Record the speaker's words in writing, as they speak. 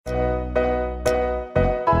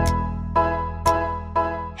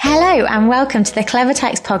Hello and welcome to the Clever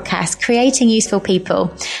Types podcast, Creating Useful People.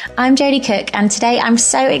 I'm Jodie Cook and today I'm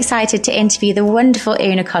so excited to interview the wonderful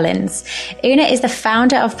Oona Collins. Oona is the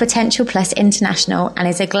founder of Potential Plus International and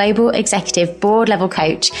is a global executive board level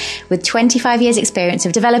coach with 25 years experience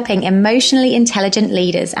of developing emotionally intelligent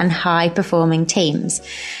leaders and high performing teams.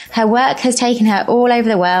 Her work has taken her all over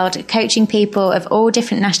the world, coaching people of all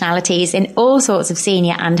different nationalities in all sorts of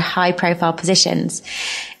senior and high profile positions.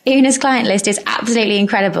 Oona's client list is absolutely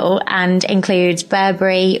incredible and includes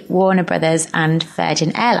Burberry, Warner Brothers and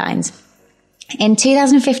Virgin Airlines. In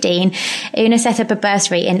 2015, Oona set up a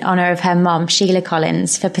bursary in honour of her mom, Sheila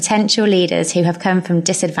Collins, for potential leaders who have come from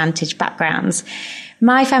disadvantaged backgrounds.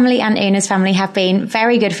 My family and Oona's family have been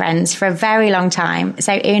very good friends for a very long time.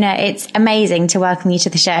 So Oona, it's amazing to welcome you to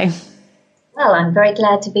the show. Well, I'm very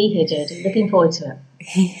glad to be here, Jodie. Looking forward to it.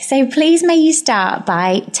 So please may you start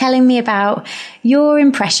by telling me about your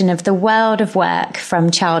impression of the world of work from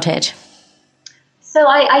childhood. So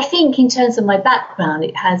I think in terms of my background,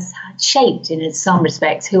 it has shaped in some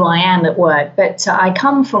respects who I am at work. But I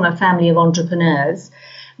come from a family of entrepreneurs.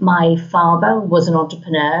 My father was an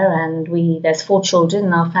entrepreneur and there's 4 children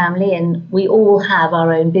in our family and we all have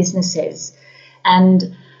our own businesses.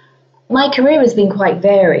 And my career has been quite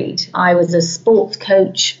varied. I was a sports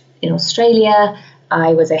coach in Australia.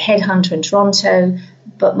 I was a headhunter in Toronto,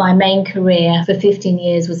 but my main career for 15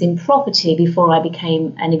 years was in property before I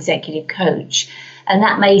became an executive coach. And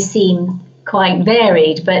that may seem quite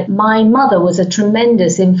varied, but my mother was a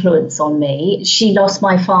tremendous influence on me. She lost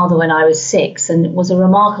my father when I was 6 and was a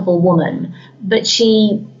remarkable woman, but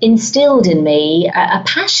she instilled in me a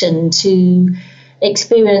passion to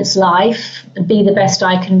experience life, be the best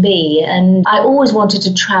I can be. And I always wanted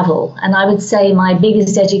to travel. And I would say my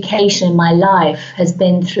biggest education in my life has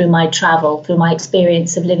been through my travel, through my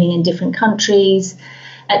experience of living in different countries.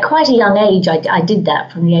 At quite a young age, I did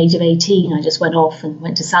that from the age of 18. I just went off and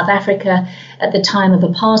went to South Africa at the time of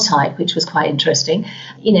apartheid, which was quite interesting.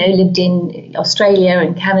 Lived in Australia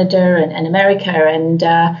and Canada and America, and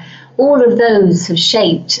all of those have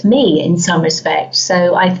shaped me in some respect.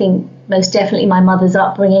 So I think most definitely my mother's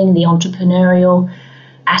upbringing, the entrepreneurial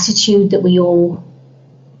attitude that we all,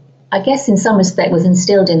 I guess in some respect, was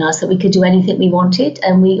instilled in us, that we could do anything we wanted,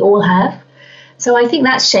 and we all have. So I think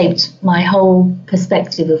that's shaped my whole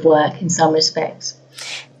perspective of work in some respects.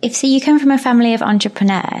 So you come from a family of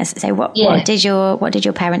entrepreneurs. So what did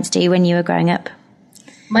your parents do when you were growing up?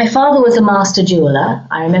 My father was a master jeweller.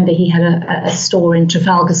 I remember he had a store in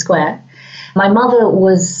Trafalgar Square. My mother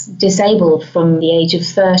was disabled from the age of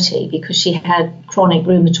 30 because she had chronic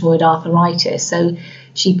rheumatoid arthritis. So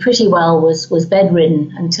she pretty well was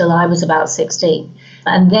bedridden until I was about 16.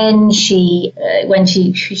 And then she, when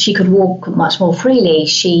she could walk much more freely,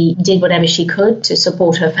 she did whatever she could to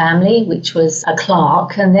support her family, which was a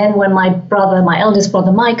clerk. And then when my eldest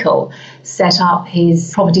brother Michael, set up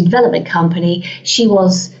his property development company, she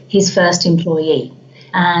was his first employee.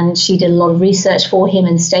 And she did a lot of research for him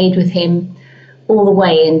and stayed with him all the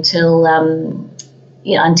way until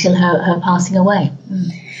her passing away.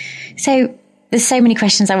 So there's so many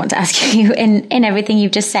questions I want to ask you in everything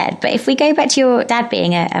you've just said. But if we go back to your dad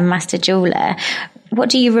being a master jeweller, what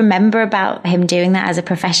do you remember about him doing that as a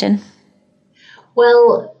profession?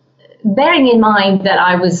 Well, bearing in mind that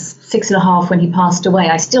I was 6.5 when he passed away,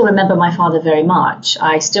 I still remember my father very much.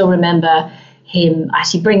 I still remember him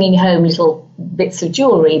actually bringing home little bits of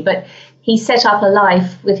jewellery, but he set up a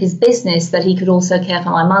life with his business that he could also care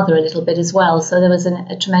for my mother a little bit as well. So there was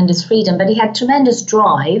a tremendous freedom, but he had tremendous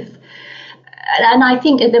drive. And I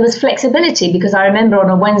think there was flexibility, because I remember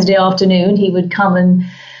on a Wednesday afternoon he would come and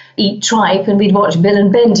eat tripe and we'd watch Bill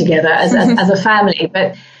and Ben together as a family.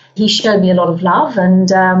 But he showed me a lot of love,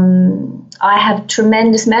 and I have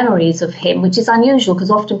tremendous memories of him, which is unusual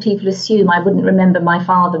because often people assume I wouldn't remember my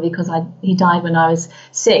father because he died when I was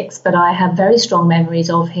 6. But I have very strong memories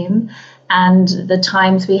of him and the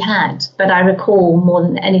times we had. But I recall more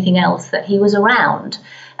than anything else that he was around,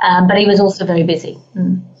 but he was also very busy.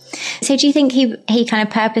 So do you think he kind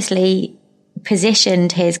of purposely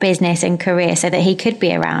positioned his business and career so that he could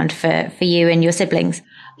be around for you and your siblings?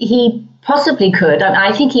 He possibly could.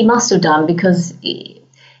 I think he must have done, because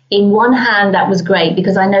in one hand that was great,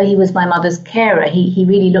 because I know he was my mother's carer. He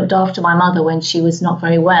really looked after my mother when she was not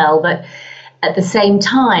very well. But at the same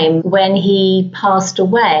time, when he passed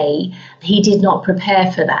away, he did not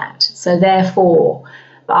prepare for that. So therefore,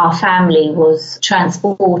 our family was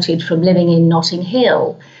transported from living in Notting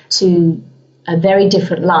Hill to a very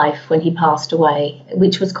different life when he passed away,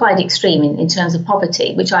 which was quite extreme in terms of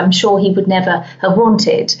poverty, which I'm sure he would never have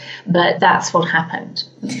wanted, but that's what happened.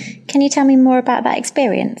 Can you tell me more about that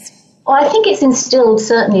experience? Well, I think it's instilled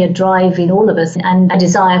certainly a drive in all of us and a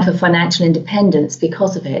desire for financial independence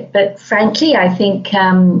because of it. But frankly, I think,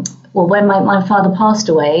 when my father passed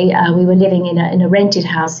away, we were living in a rented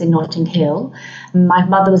house in Notting Hill. My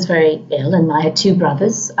mother was very ill, and I had two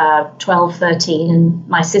brothers, 12, 13, and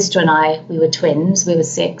my sister and I, we were twins, we were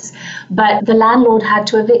 6. But the landlord had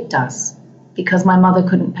to evict us because my mother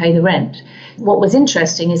couldn't pay the rent. What was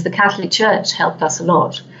interesting is the Catholic Church helped us a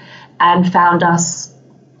lot and found us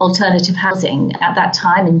alternative housing at that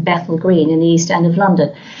time in Bethnal Green in the East End of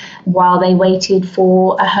London, while they waited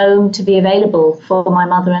for a home to be available for my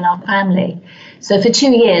mother and our family. So for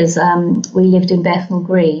 2 years, we lived in Bethnal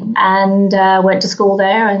Green and went to school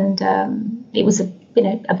there, and it was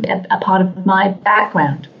a part of my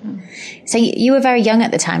background. So you were very young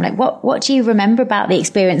at the time. Like, what do you remember about the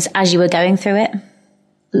experience as you were going through it?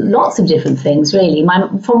 Lots of different things, really.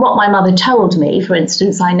 From what my mother told me, for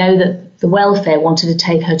instance, I know that the welfare wanted to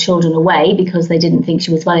take her children away because they didn't think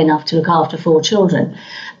she was well enough to look after 4 children.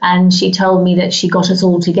 And she told me that she got us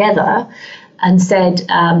all together and said,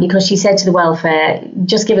 because she said to the welfare,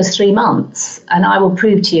 just give us 3 months and I will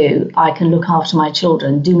prove to you I can look after my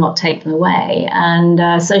children. Do not take them away.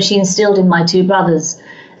 And so she instilled in my 2 brothers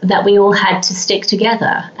that we all had to stick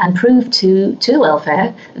together and prove to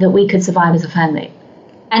welfare that we could survive as a family.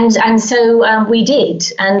 And so we did,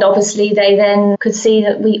 and obviously they then could see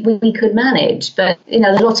that we could manage. But, a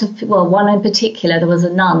lot of, one in particular, there was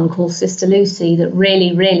a nun called Sister Lucy that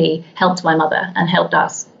really, really helped my mother and helped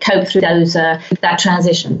us cope through that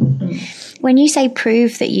transition. When you say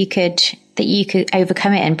prove that you could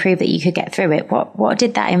overcome it and prove that you could get through it, what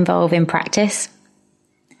did that involve in practice?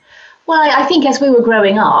 Well, I think as we were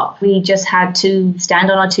growing up, we just had to stand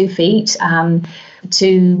on our 2 feet,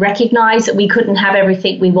 to recognise that we couldn't have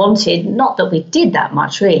everything we wanted. Not that we did that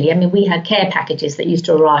much, really. I mean, we had care packages that used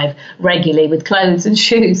to arrive regularly with clothes and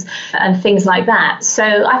shoes and things like that. So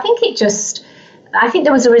I think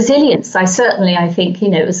there was a resilience. I think,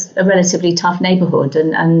 it was a relatively tough neighbourhood.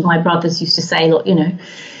 And my brothers used to say, look,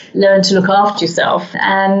 learn to look after yourself.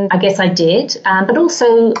 And I guess I did. But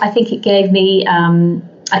also, I think it gave me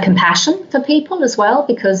a compassion for people as well,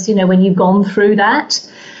 because, when you've gone through that,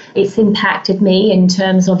 it's impacted me in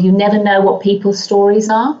terms of you never know what people's stories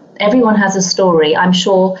are. Everyone has a story. I'm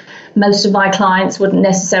sure most of my clients wouldn't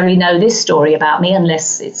necessarily know this story about me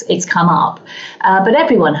unless it's come up. But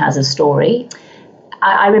everyone has a story.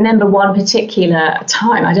 I remember one particular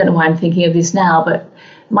time, I don't know why I'm thinking of this now, but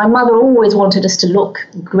my mother always wanted us to look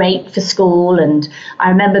great for school, and I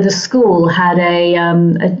remember the school had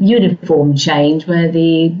a uniform change where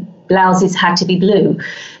the blouses had to be blue.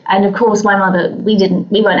 And of course, my mother, we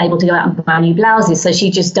weren't able to go out and buy new blouses, so she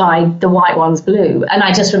just dyed the white ones blue. And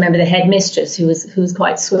I just remember the headmistress, who was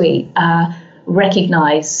quite sweet,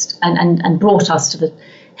 recognised and brought us to the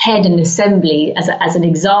head and assembly as an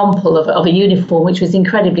example of a uniform, which was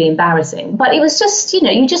incredibly embarrassing. But it was just,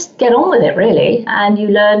 you just get on with it, really, and you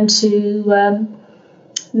learn to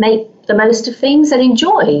make the most of things and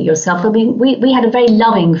enjoy yourself. I mean, we had a very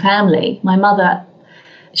loving family. My mother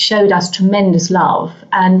showed us tremendous love,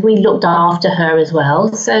 and we looked after her as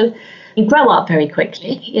well. So you grow up very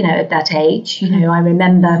quickly, at that age. I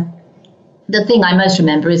remember, the thing I most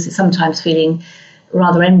remember is sometimes feeling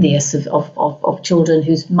rather envious of children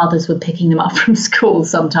whose mothers were picking them up from school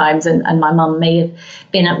sometimes, and my mum may have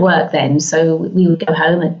been at work then, so we would go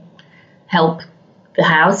home and help the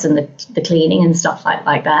house and the cleaning and stuff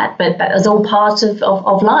like that. But that was all part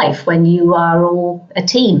of life when you are all a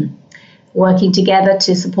team, working together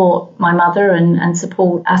to support my mother and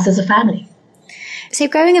support us as a family. So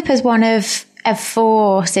growing up as one of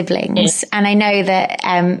 4 siblings, yes. And I know that,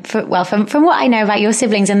 from what I know about your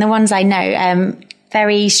siblings and the ones I know,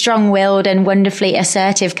 very strong-willed and wonderfully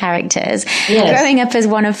assertive characters. Yes. Growing up as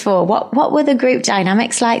one of 4, what were the group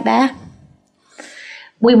dynamics like there?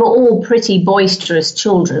 We were all pretty boisterous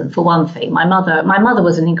children, for one thing. My mother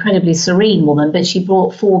was an incredibly serene woman, but she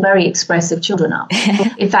brought 4 very expressive children up.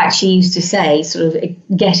 In fact, she used to say, sort of,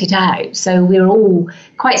 get it out. So we were all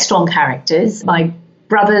quite strong characters. My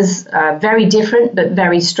brothers are very different, but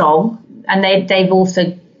very strong. And they've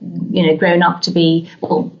also, grown up to be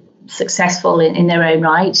successful in their own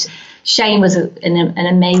right. Shane was an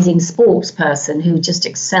amazing sports person who just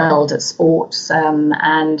excelled at sports,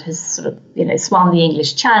 and has sort of, swum the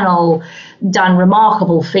English Channel, done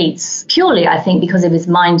remarkable feats, purely, I think, because of his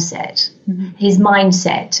mindset. Mm-hmm. His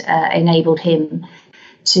mindset enabled him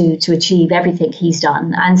to achieve everything he's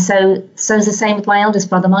done. And so is the same with my eldest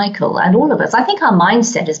brother, Michael, and all of us. I think our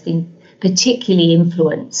mindset has been particularly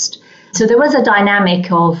influenced. So there was a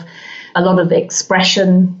dynamic of a lot of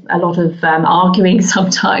expression, a lot of arguing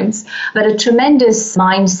sometimes, but a tremendous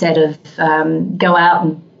mindset of go out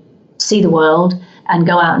and see the world and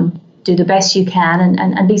go out and do the best you can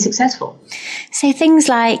and be successful. So things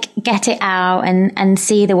like get it out and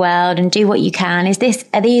see the world and do what you can.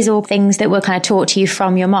 Are these all things that were kind of taught to you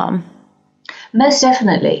from your mom? Most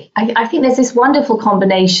definitely. I think there's this wonderful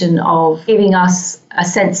combination of giving us a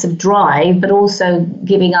sense of drive, but also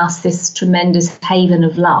giving us this tremendous haven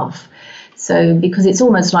of love. So because it's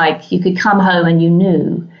almost like you could come home and you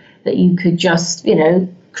knew that you could just,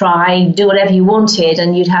 cry, do whatever you wanted,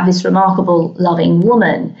 and you'd have this remarkable, loving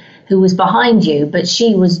woman who was behind you, but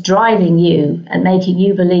she was driving you and making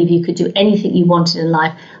you believe you could do anything you wanted in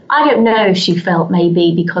life. I don't know if she felt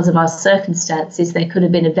maybe because of our circumstances there could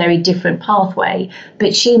have been a very different pathway,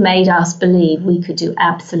 but she made us believe we could do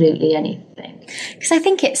absolutely anything. Because I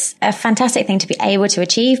think it's a fantastic thing to be able to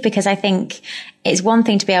achieve, because I think it's one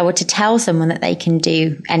thing to be able to tell someone that they can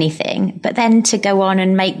do anything, but then to go on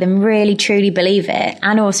and make them really truly believe it,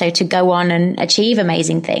 and also to go on and achieve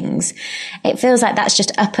amazing things. It feels like that's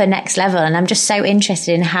just upper next level. And I'm just so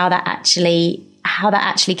interested in how that actually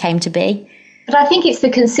came to be. But I think it's the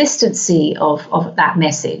consistency of that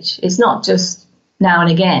message. It's not just now and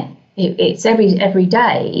again. It's every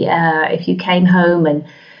day. If you came home and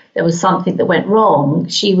there was something that went wrong,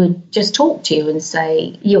 she would just talk to you and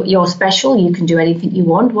say, you're special, you can do anything you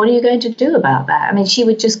want. What are you going to do about that? I mean, she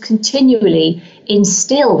would just continually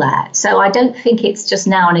instill that. So I don't think it's just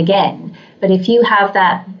now and again. But if you have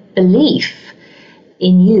that belief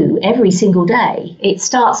in you every single day, it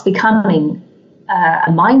starts becoming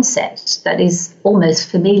a mindset that is almost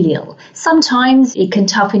familial. Sometimes it can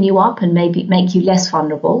toughen you up and maybe make you less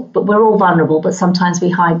vulnerable, but we're all vulnerable, but sometimes we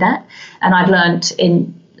hide that. And I've learned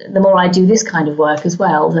the more I do this kind of work as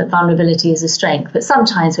well, that vulnerability is a strength. But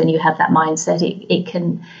sometimes when you have that mindset, it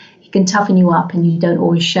can toughen you up and you don't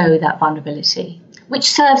always show that vulnerability,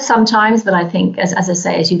 which serves sometimes. But I think, as I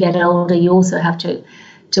say, as you get older, you also have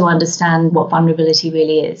to understand what vulnerability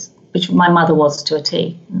really is, which my mother was to a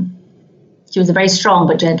T. She was a very strong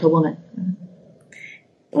but gentle woman.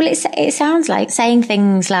 Well, it sounds like saying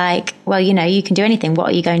things like, well, you can do anything. What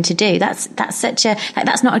are you going to do? That's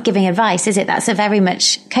that's not giving advice, is it? That's a very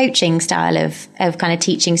much coaching style of kind of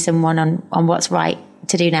teaching someone on what's right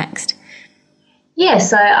to do next.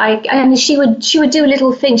 Yes, and she would do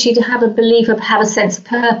little things. She'd have a belief of have a sense of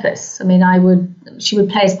purpose. I mean, she would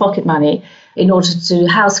pay us pocket money in order to do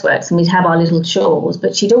houseworks, and we'd have our little chores.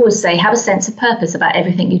 But she'd always say, have a sense of purpose about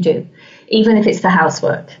everything you do, even if it's the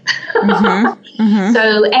housework. Mm-hmm. Mm-hmm.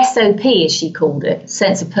 So SOP, as she called it,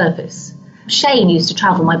 sense of purpose. Shane used to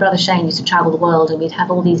travel. My brother Shane used to travel the world, and we'd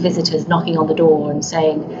have all these visitors knocking on the door and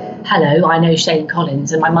saying, hello, I know Shane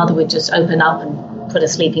Collins. And my mother would just open up and put a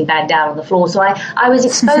sleeping bag down on the floor. So I was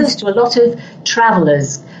exposed to a lot of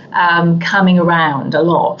travellers coming around a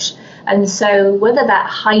lot. And so whether that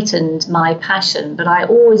heightened my passion, but I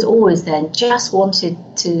always then just wanted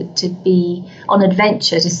to be on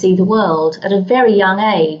adventure, to see the world at a very young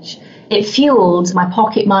age. It fueled my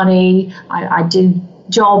pocket money. I do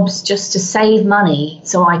jobs just to save money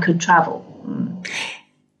so I could travel.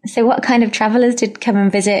 So what kind of travellers did come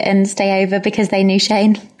and visit and stay over because they knew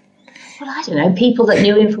Shane? Well, I don't know, people that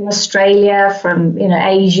knew him from Australia, from,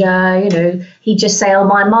 Asia, he'd just say, oh,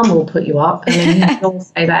 my mum will put you up. And then he'd all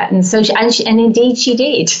say that. And so, and indeed she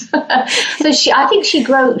did. So I think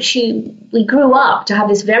we grew up to have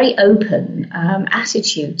this very open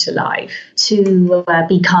attitude to life, to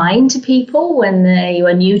be kind to people when they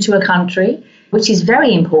were new to a country, which is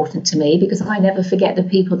very important to me because I never forget the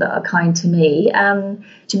people that are kind to me,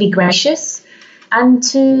 to be gracious, and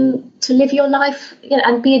to live your life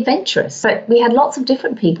and be adventurous. But we had lots of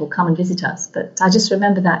different people come and visit us. But I just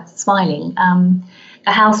remember that smiling.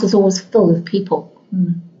 The house was always full of people.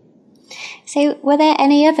 So were there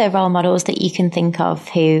any other role models that you can think of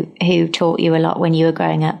who taught you a lot when you were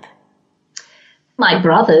growing up? My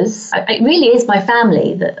brothers. It really is my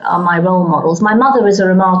family that are my role models. My mother is a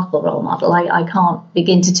remarkable role model. I can't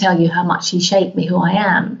begin to tell you how much she shaped me, who I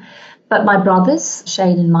am. But my brothers,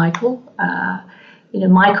 Shane and Michael,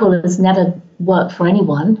 Michael has never worked for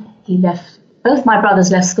anyone. Both my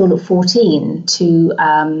brothers left school at 14 to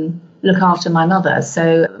look after my mother.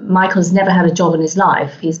 So Michael's never had a job in his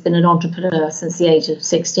life. He's been an entrepreneur since the age of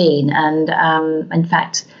 16. And in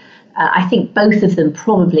fact, I think both of them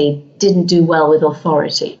probably didn't do well with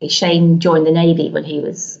authority. Shane joined the Navy when he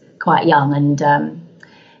was quite young, and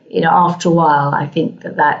after a while, I think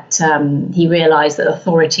that he realised that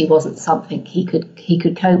authority wasn't something he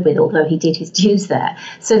could cope with, although he did his dues there.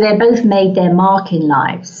 So they both made their mark in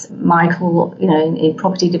lives. Michael, in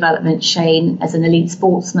property development, Shane as an elite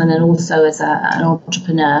sportsman and also as an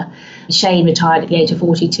entrepreneur. Shane retired at the age of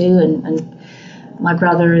 42, and my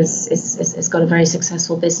brother has got a very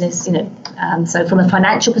successful business, So from a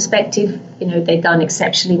financial perspective, they've done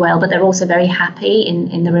exceptionally well, but they're also very happy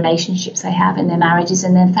in the relationships they have in their marriages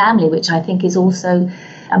and their family, which I think is also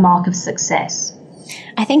a mark of success.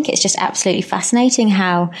 I think it's just absolutely fascinating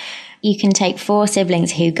how you can take 4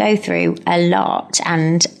 siblings who go through a lot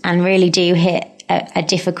and really do hit a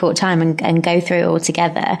difficult time and go through it all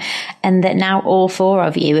together, and that now all 4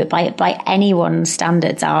 of you by anyone's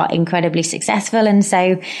standards are incredibly successful. And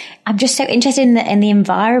so I'm just so interested in the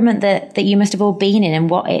environment that you must have all been in and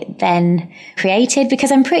what it then created,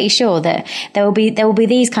 because I'm pretty sure that there will be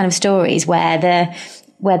these kind of stories where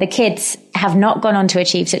the kids have not gone on to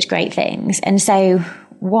achieve such great things. And so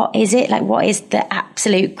what is it like? What is the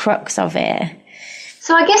absolute crux of it?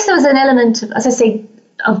 So I guess there was an element of, as I say,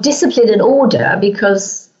 of discipline and order,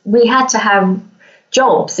 because we had to have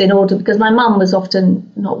jobs in order, because my mum was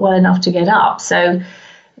often not well enough to get up. So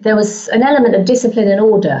there was an element of discipline and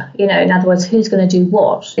order, in other words, who's going to do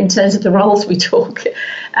what in terms of the roles we took,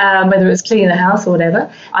 whether it was cleaning the house or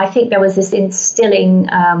whatever. I think there was this instilling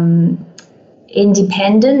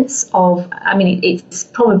independence of, it's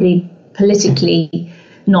probably politically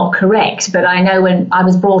not correct, but I know when I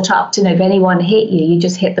was brought up to know if anyone hit you, you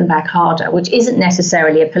just hit them back harder, which isn't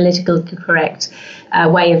necessarily a politically correct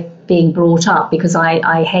way of being brought up, because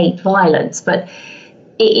I hate violence, but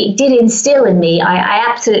it did instill in me, I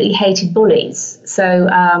absolutely hated bullies. So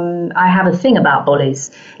I have a thing about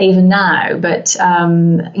bullies even now, but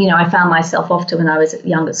I found myself often when I was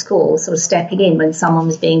young at school sort of stepping in when someone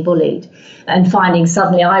was being bullied and finding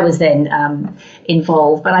suddenly I was then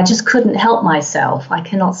involved, but I just couldn't help myself. I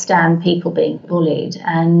cannot stand people being bullied.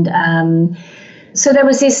 And so there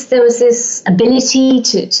was this ability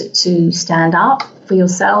to stand up for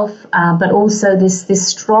yourself, but also this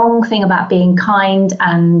strong thing about being kind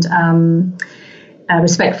and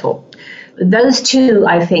respectful. Those two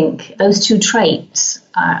traits,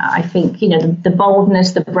 I think, the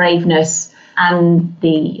boldness, the braveness, and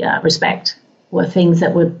the respect were things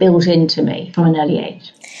that were built into me from an early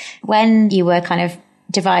age. When you were kind of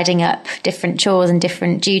dividing up different chores and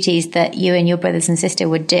different duties that you and your brothers and sister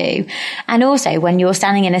would do, and also when you're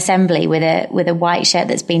standing in assembly with a white shirt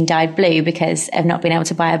that's been dyed blue because of not being able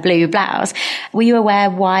to buy a blue blouse, were you aware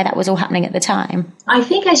why that was all happening at the time? I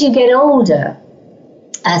think as you get older,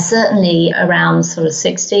 certainly around sort of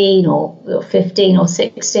 16 or 15 or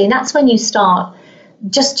 16, that's when you start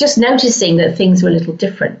just noticing that things were a little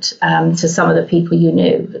different to some of the people you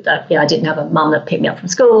knew. That I didn't have a mum that picked me up from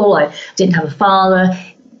school. I didn't have a father.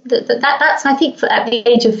 That's I think at the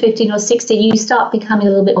age of 15 or 16, you start becoming a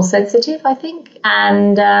little bit more sensitive, I think.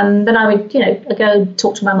 And then I would, go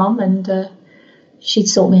talk to my mum and she'd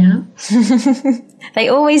sort me out. They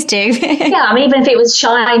always do. Yeah, even if it was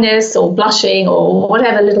shyness or blushing or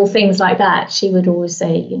whatever little things like that, she would always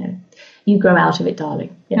say, you grow out of it,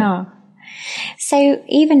 darling. Oh. So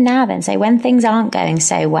even now then, so when things aren't going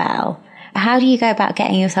so well, how do you go about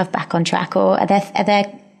getting yourself back on track? Or are there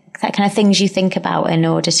that kind of things you think about in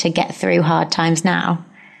order to get through hard times now?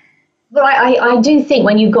 Well, I do think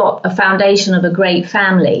when you've got a foundation of a great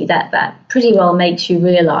family, that pretty well makes you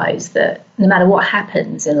realise that no matter what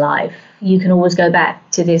happens in life, you can always go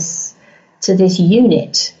back to this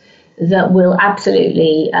unit that will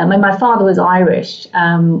absolutely. My father was Irish,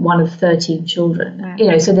 one of 13 children.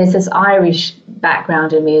 Wow. So there's this Irish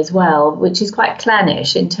background in me as well, which is quite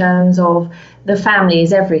clannish in terms of the family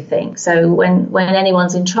is everything. So when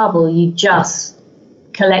anyone's in trouble, you just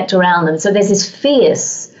collect around them. So there's this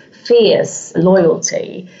fierce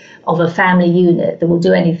loyalty of a family unit that will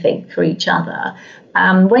do anything for each other.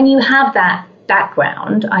 When you have that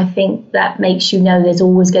background, I think that makes you know there's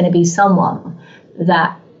always going to be someone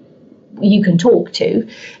that you can talk to,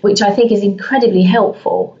 which I think is incredibly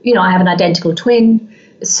helpful. I have an identical twin,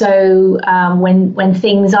 so when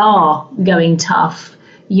things are going tough,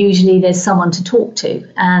 usually there's someone to talk to,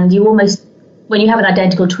 and when you have an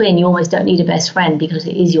identical twin, you almost don't need a best friend because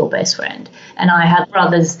it is your best friend. And I have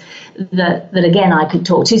brothers that again I could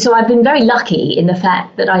talk to. So I've been very lucky in the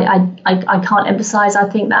fact that I can't emphasize, I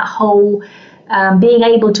think that whole being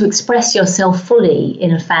able to express yourself fully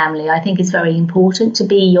in a family, I think is very important. To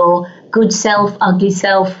be your good self, ugly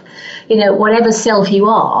self, whatever self you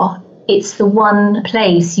are, it's the one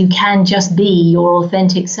place you can just be your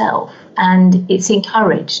authentic self, and it's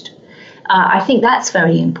encouraged. I think that's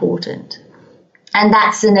very important. And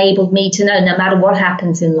that's enabled me to know no matter what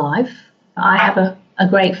happens in life, I have a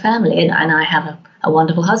great family and I have a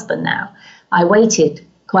wonderful husband now. I waited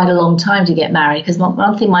quite a long time to get married because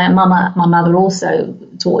one thing my mother also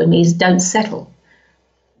taught me is don't settle.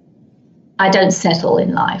 I don't settle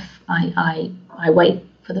in life. I wait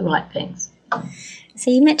for the right things. So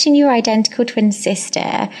you mentioned your identical twin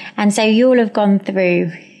sister, and so you all have gone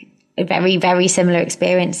through very, very similar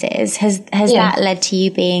experiences. Has that led to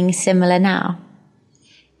you being similar now?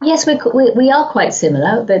 Yes, we are quite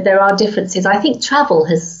similar, but there are differences. I think travel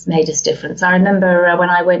has made us different. I remember when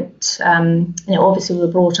I went, obviously we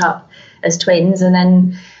were brought up as twins, and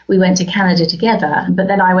then we went to Canada together. But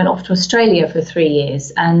then I went off to Australia for 3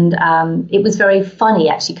 years, and it was very funny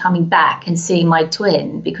actually coming back and seeing my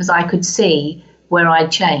twin because I could see where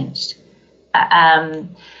I'd changed.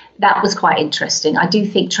 That was quite interesting. I do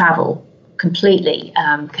think travel completely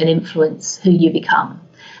can influence who you become.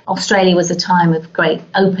 Australia was a time of great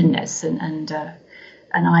openness, and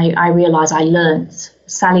I realised I learned.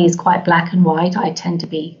 Sally is quite black and white. I tend to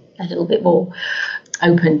be a little bit more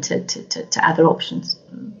open to other options.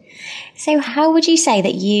 So how would you say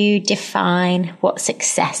that you define what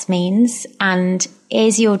success means, and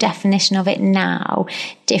is your definition of it now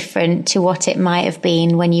different to what it might have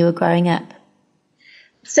been when you were growing up?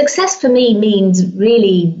 Success for me means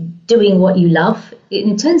really doing what you love.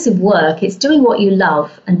 In terms of work, it's doing what you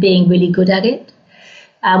love and being really good at it,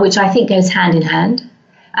 which I think goes hand in hand.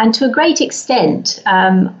 And to a great extent,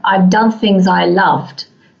 I've done things I loved,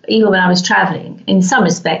 even when I was traveling. In some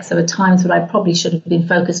respects, there were times when I probably should have been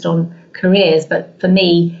focused on careers, but for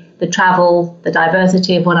me, the travel, the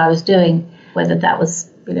diversity of what I was doing, whether that was,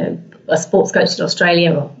 a sports coach in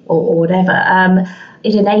Australia or whatever,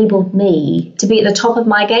 it enabled me to be at the top of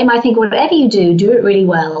my game. I think whatever you do it really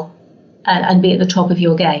well and be at the top of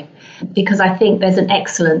your game, because I think there's an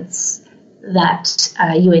excellence that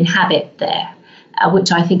you inhabit there,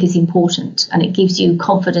 which I think is important, and it gives you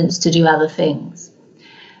confidence to do other things.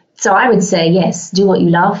 So I would say, yes, do what you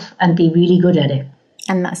love and be really good at it.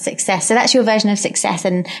 And that's success. So that's your version of success.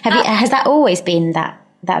 And has that always been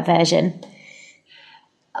that version?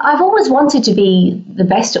 I've always wanted to be the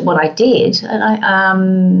best at what I did,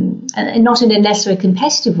 and not in a necessarily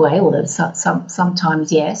competitive way, although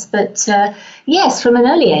sometimes yes. But yes, from an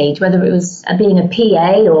early age, whether it was being a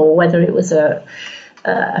PA or whether it was a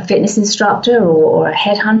fitness instructor or a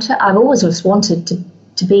headhunter, I've always just wanted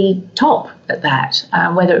to be top at that,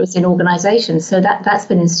 whether it was in organisations. So that's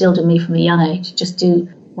been instilled in me from a young age. Just do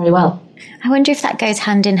very well. I wonder if that goes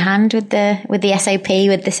hand in hand with the SOP,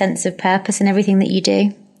 with the sense of purpose and everything that you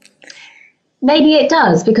do. Maybe it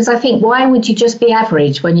does, because I think why would you just be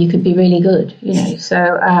average when you could be really good?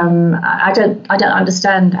 So I don't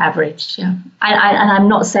understand average. Yeah, and I'm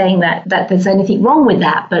not saying that there's anything wrong with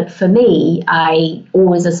that, but for me, I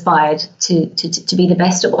always aspired to be the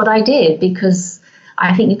best at what I did, because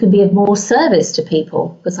I think you can be of more service to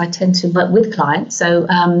people, because I tend to work with clients. So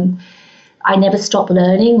I never stop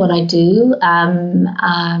learning what I do.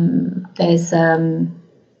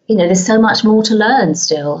 There's so much more to learn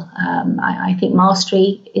still. I think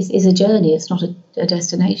mastery is a journey. It's not a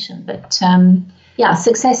destination. But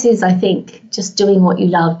success is, I think, just doing what you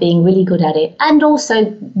love, being really good at it, and also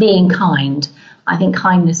being kind. I think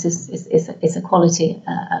kindness is a quality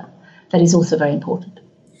that is also very important.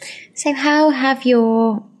 So how have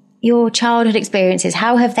your childhood experiences,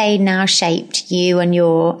 how have they now shaped you and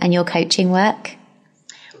your coaching work?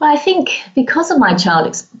 Well, I think because of my child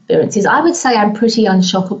experiences, I would say I'm pretty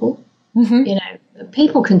unshockable. Mm-hmm.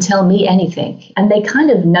 People can tell me anything, and they kind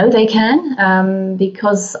of know they can,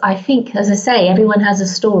 because I think, as I say, everyone has a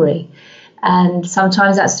story, and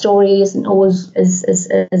sometimes that story isn't always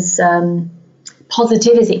as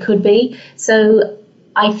positive as it could be. So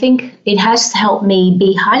I think it has helped me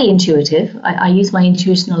be highly intuitive. I use my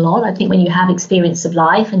intuition a lot. I think when you have experience of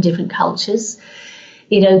life and different cultures,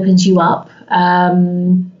 it opens you up.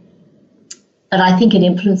 But I think it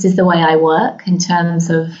influences the way I work in terms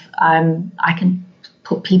of I can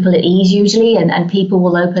put people at ease usually, and people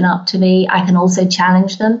will open up to me. I can also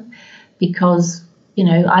challenge them because,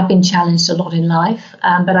 I've been challenged a lot in life.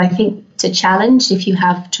 But I think to challenge, if you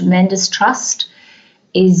have tremendous trust,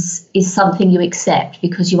 is something you accept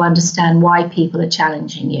because you understand why people are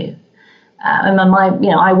challenging you.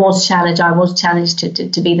 I was challenged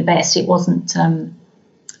to be the best. It wasn't an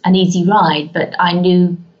easy ride, but I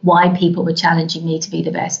knew why people were challenging me to be the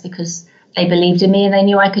best, because they believed in me and they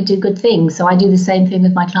knew I could do good things. So I do the same thing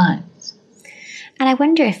with my clients. And I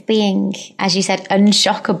wonder if being, as you said,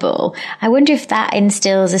 unshockable, I wonder if that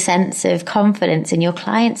instills a sense of confidence in your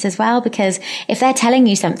clients as well, because if they're telling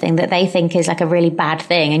you something that they think is like a really bad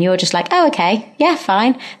thing and you're just like, oh, okay, yeah,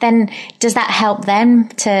 fine, then does that help them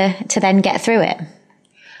to then get through it?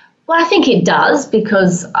 Well, I think it does,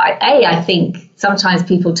 because I think sometimes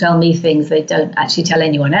people tell me things they don't actually tell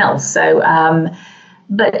anyone else. So,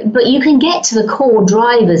 but you can get to the core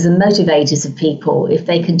drivers and motivators of people if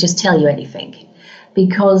they can just tell you anything,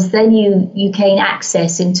 because then you gain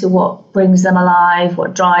access into what brings them alive,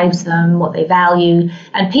 what drives them, what they value,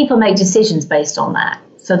 and people make decisions based on that.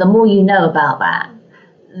 So the more you know about that,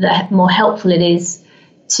 the more helpful it is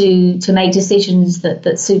to make decisions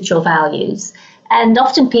that suit your values. And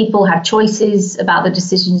often people have choices about the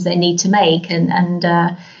decisions they need to make, and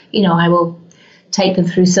I will take them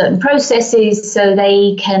through certain processes so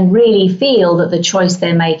they can really feel that the choice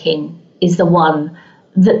they're making is the one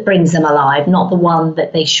that brings them alive, not the one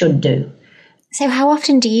that they should do. So how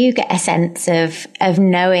often do you get a sense of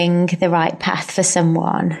knowing the right path for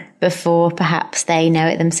someone before perhaps they know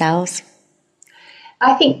it themselves?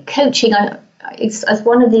 I think coaching, it's as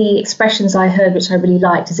one of the expressions I heard, which I really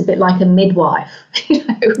liked, is a bit like a midwife.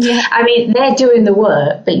 Yeah. I mean, they're doing the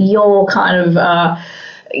work, but you're kind of,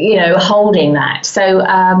 holding that. So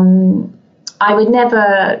I would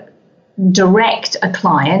never direct a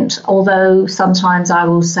client, although sometimes I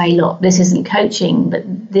will say, look, this isn't coaching, but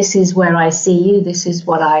this is where I see you. This is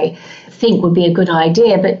what I think would be a good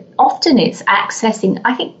idea. But often it's accessing.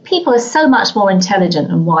 I think people are so much more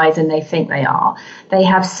intelligent and wise than they think they are. They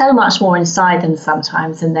have so much more inside them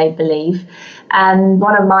sometimes than they believe. And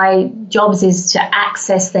one of my jobs is to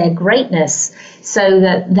access their greatness so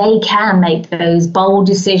that they can make those bold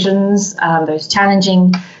decisions, those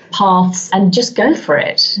challenging paths, and just go for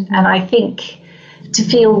it. Mm-hmm. And I think to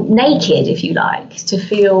feel naked, if you like, to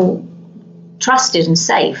feel trusted and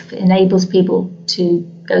safe enables people to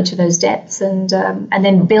go to those depths and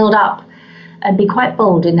then build up and be quite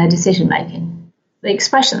bold in their decision making. The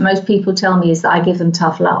expression that most people tell me is that I give them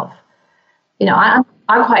tough love. I'm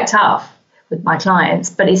quite tough with my clients,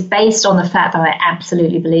 but it's based on the fact that I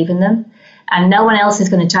absolutely believe in them. And no one else is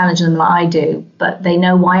going to challenge them like I do, but they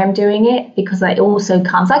know why I'm doing it, because it also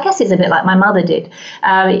comes, I guess it's a bit like my mother did,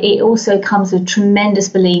 it also comes with tremendous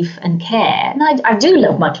belief and care. And I do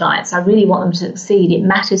love my clients. I really want them to succeed. It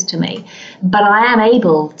matters to me. But I am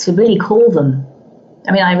able to really call them.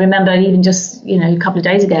 I mean, I remember even just, a couple of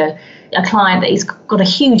days ago, a client that has got a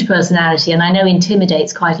huge personality and I know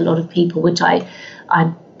intimidates quite a lot of people, which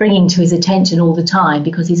I'm bringing to his attention all the time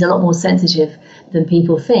because he's a lot more sensitive than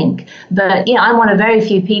people think. But I'm one of very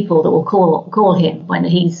few people that will call him when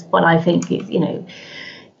he's what I think is,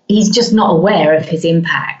 he's just not aware of his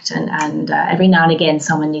impact. And every now and again,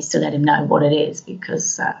 someone needs to let him know what it is,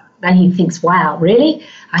 because then he thinks, wow, really?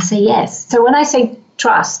 I say yes. So when I say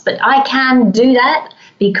trust, but I can do that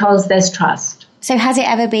because there's trust. So has it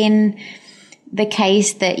ever been the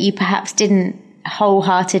case that you perhaps didn't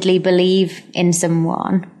wholeheartedly believe in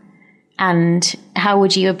someone, and how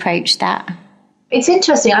would you approach that? It's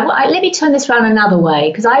interesting. Let me turn this around another way,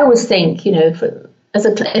 because I always think,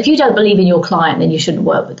 if you don't believe in your client, then you shouldn't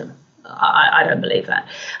work with them. I don't believe that.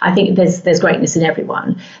 I think there's greatness in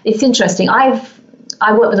everyone. It's interesting. I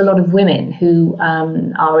work with a lot of women who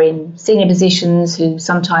are in senior positions, who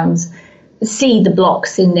sometimes see the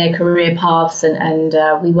blocks in their career paths, and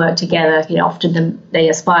we work together. Often they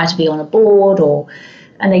aspire to be on a board,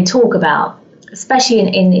 and they talk about, especially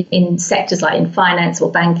in sectors like in finance or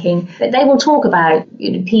banking, that they will talk about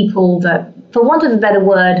people that, for want of a better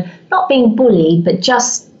word, not being bullied, but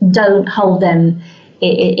just don't hold them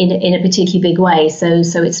in a particularly big way. So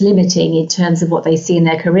it's limiting in terms of what they see in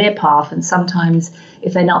their career path. And sometimes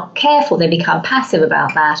if they're not careful, they become passive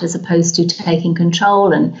about that, as opposed to taking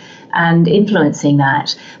control and influencing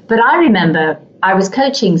that. But I remember I was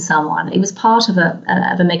coaching someone. It was part of a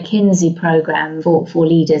McKinsey program for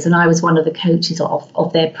leaders, and I was one of the coaches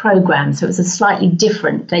of their program. So it was a slightly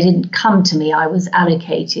different. They didn't come to me. I was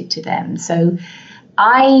allocated to them. So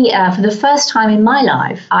I, for the first time in my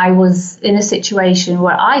life, I was in a situation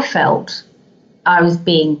where I felt I was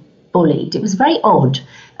being bullied. It was very odd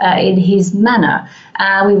in his manner.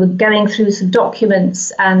 We were going through some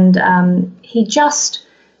documents, and he just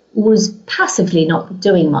was passively not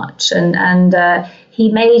doing much, and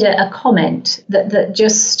he made a comment that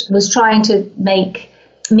just was trying to make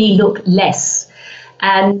me look less.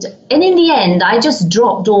 And in the end, I just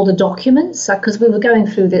dropped all the documents because we were going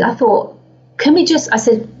through this. I thought, I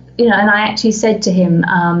said, and I actually said to him,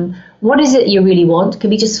 what is it you really want? Can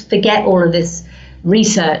we just forget all of this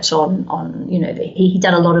research on he'd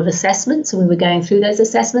done a lot of assessments, and we were going through those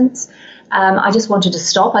assessments. I just wanted to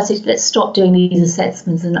stop. I said, let's stop doing these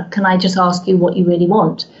assessments, and can I just ask you what you really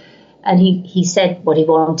want? And he said what he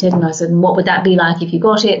wanted, and I said, and what would that be like if you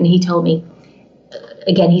got it? And he told me,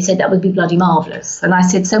 again, he said that would be bloody marvellous. And I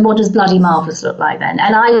said, so what does bloody marvellous look like then?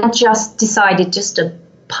 And I just decided just to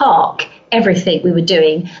park everything we were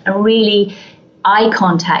doing and really eye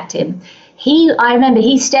contact him. I remember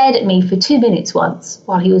he stared at me for 2 minutes once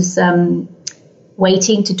while he was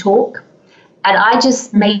waiting to talk. And I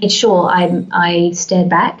just made sure I stared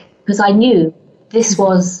back, because I knew this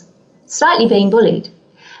was slightly being bullied.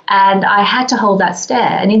 And I had to hold that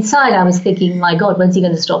stare. And inside I was thinking, my God, when's he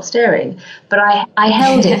going to stop staring? But I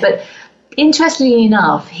held it. But interestingly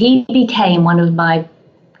enough, he became one of my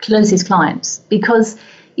closest clients, because,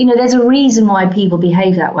 you know, there's a reason why people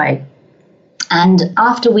behave that way. And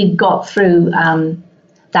after we got through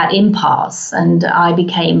that impasse and I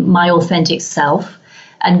became my authentic self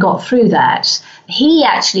and got through that, he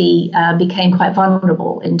actually became quite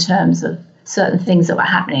vulnerable in terms of certain things that were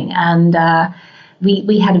happening. And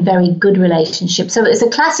we had a very good relationship. So it's a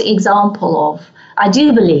classic example of, I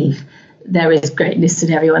do believe there is greatness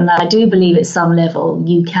in everyone. I do believe at some level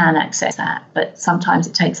you can access that, but sometimes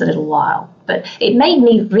it takes a little while. But it made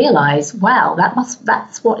me realise, wow,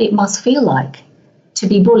 that's what it must feel like to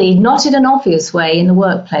be bullied, not in an obvious way in the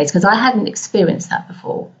workplace, because I hadn't experienced that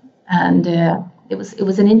before. And it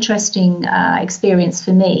was an interesting experience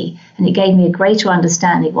for me, and it gave me a greater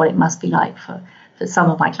understanding of what it must be like for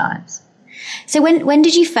some of my clients. So when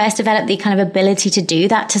did you first develop the kind of ability to do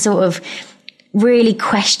that, to sort of really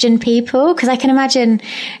question people? Because I can imagine,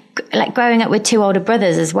 like, growing up with two older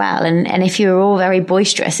brothers as well, and if you were all very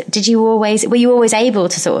boisterous, were you always able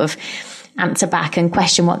to sort of answer back and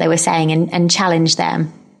question what they were saying and challenge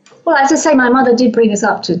them? Well, as I say, my mother did bring us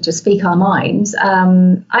up to speak our minds.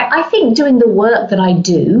 I think doing the work that I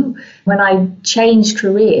do, when I changed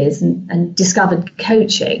careers and discovered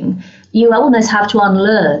coaching, you almost have to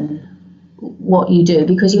unlearn what you do,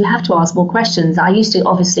 because you have to ask more questions. I used to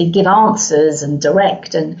obviously give answers and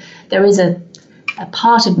direct, and there is a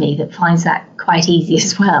part of me that finds that quite easy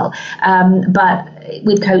as well. But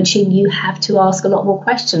with coaching, you have to ask a lot more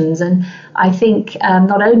questions. And I think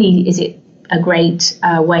not only is it a great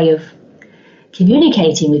way of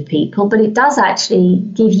communicating with people, but it does actually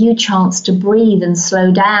give you a chance to breathe and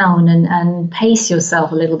slow down and pace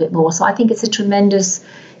yourself a little bit more. So I think it's a tremendous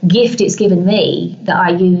gift it's given me that I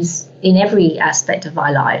use in every aspect of my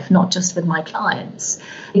life, not just with my clients.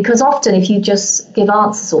 Because often if you just give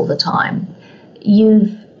answers all the time,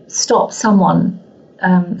 you've stopped someone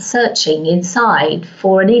searching inside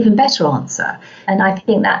for an even better answer. And I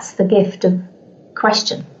think that's the gift of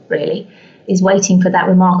question, really, is waiting for that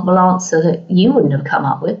remarkable answer that you wouldn't have come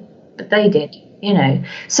up with, but they did, you know.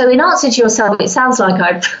 So in answer to yourself, it sounds like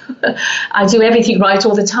I do everything right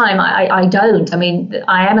all the time. I don't. I mean,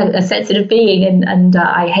 I am a sensitive being, and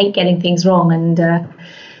I hate getting things wrong. And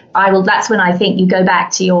that's when I think you go back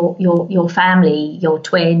to your family, your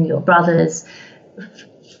twin, your brothers,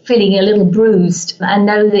 feeling a little bruised, and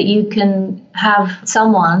know that you can have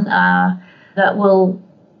someone that will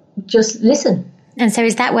just listen. And so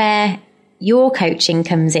is that where your coaching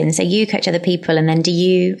comes in? So you coach other people, and then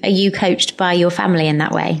are you coached by your family in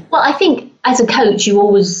that way? Well, I think as a coach, you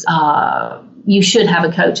always you should have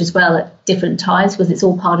a coach as well at different times, because it's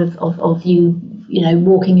all part of you, you know,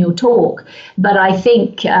 walking your talk. But I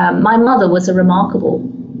think my mother was a remarkable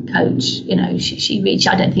coach. You know,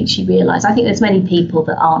 I don't think she realised. I think there's many people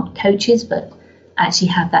that aren't coaches, but actually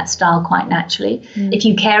have that style quite naturally. If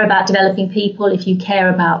you care about developing people, if you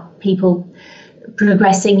care about people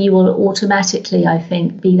progressing, you will automatically, I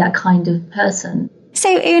think, be that kind of person. So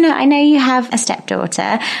Oona, I know you have a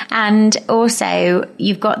stepdaughter, and also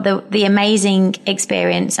you've got the amazing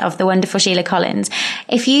experience of the wonderful Sheila Collins.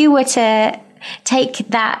 If you were to take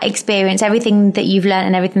that experience, everything that you've learned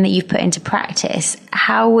and everything that you've put into practice,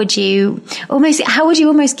 how would you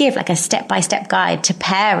almost give like a step-by-step guide to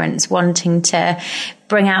parents wanting to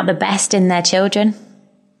bring out the best in their children?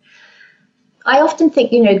 I often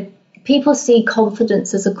think, you know, people see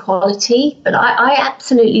confidence as a quality, but I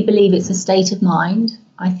absolutely believe it's a state of mind.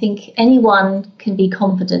 I think anyone can be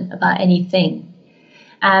confident about anything.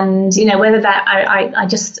 And, you know, whether that,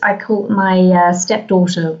 I call my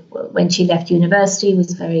stepdaughter, when she left university,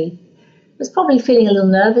 was probably feeling a little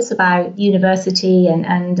nervous about university.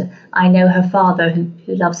 And I know her father, who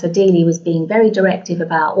loves her dearly, was being very directive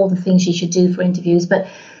about all the things she should do for interviews. But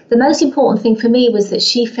the most important thing for me was that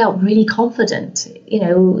she felt really confident. You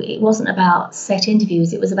know, it wasn't about set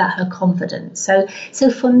interviews, it was about her confidence.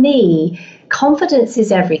 So for me, confidence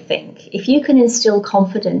is everything. If you can instill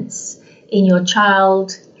confidence in your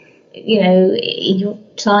child, in your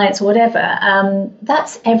clients or whatever.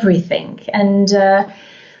 That's everything. And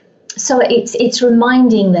so it's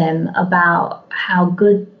reminding them about how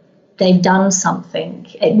good they've done something,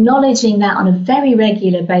 acknowledging that on a very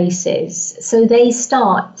regular basis. So they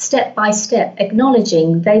start step by step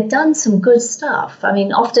acknowledging they've done some good stuff. I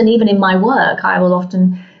mean, often even in my work, I will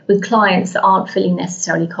often, with clients that aren't feeling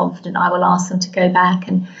necessarily confident, I will ask them to go back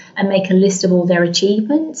and make a list of all their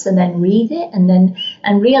achievements and then read it and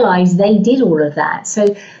realize they did all of that.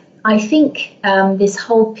 So I think this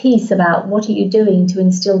whole piece about what are you doing to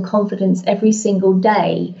instill confidence every single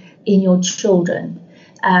day in your children,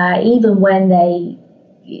 even when they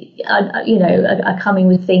are coming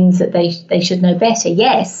with things that they should know better.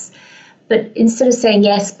 Yes, but instead of saying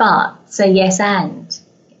yes but, say yes and.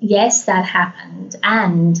 Yes, that happened,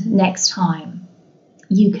 and next time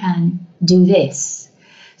you can do this.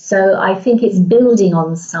 So I think it's building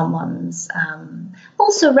on someone's,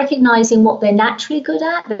 also recognizing what they're naturally good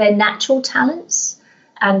at, their natural talents,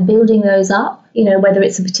 and building those up, whether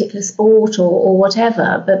it's a particular sport or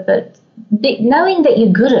whatever, but knowing that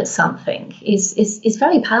you're good at something is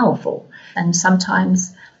very powerful. And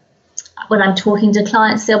sometimes when I'm talking to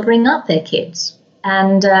clients, they'll bring up their kids.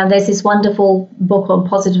 And there's this wonderful book on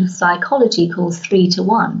positive psychology called 3 to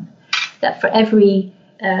 1, that for every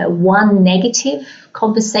one negative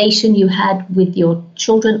conversation you had with your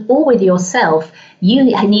children or with yourself, you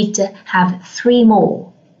need to have 3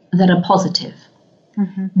 more that are positive.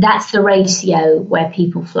 Mm-hmm. That's the ratio where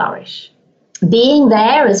people flourish. Being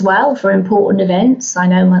there as well for important events. I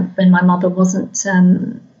know when my mother wasn't,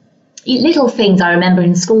 little things I remember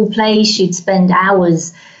in school plays, she'd spend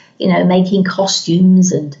hours making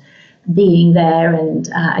costumes and being there. And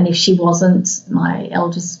if she wasn't, my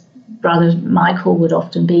eldest brother, Michael, would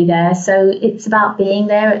often be there. So it's about being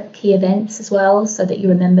there at key events as well, so that you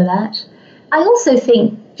remember that. I also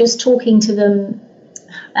think just talking to them,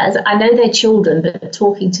 as I know they're children, but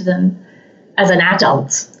talking to them as an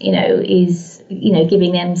adult, is,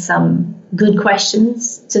 giving them some good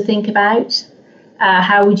questions to think about.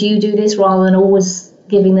 How would you do this, rather than always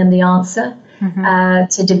giving them the answer? Mm-hmm.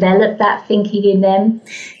 To develop that thinking in them.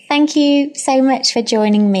 Thank you so much for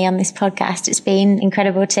joining me on this podcast. It's been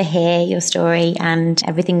incredible to hear your story and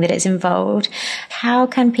everything that it's involved. How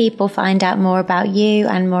can people find out more about you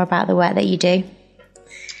and more about the work that you do?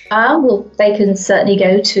 Well, they can certainly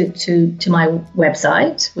go to my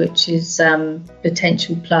website, which is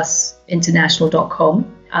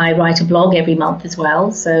potentialplusinternational.com. I write a blog every month as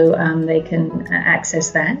well, so they can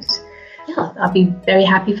access that. Yeah, I'll be very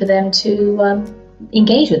happy for them to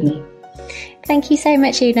engage with me. Thank you so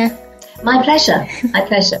much, Oona. My pleasure. My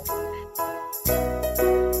pleasure.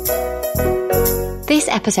 This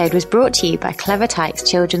episode was brought to you by Clever Tykes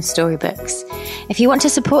Children's Storybooks. If you want to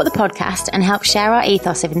support the podcast and help share our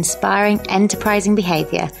ethos of inspiring, enterprising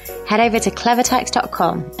behaviour, head over to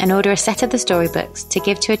clevertykes.com and order a set of the storybooks to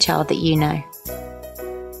give to a child that you know.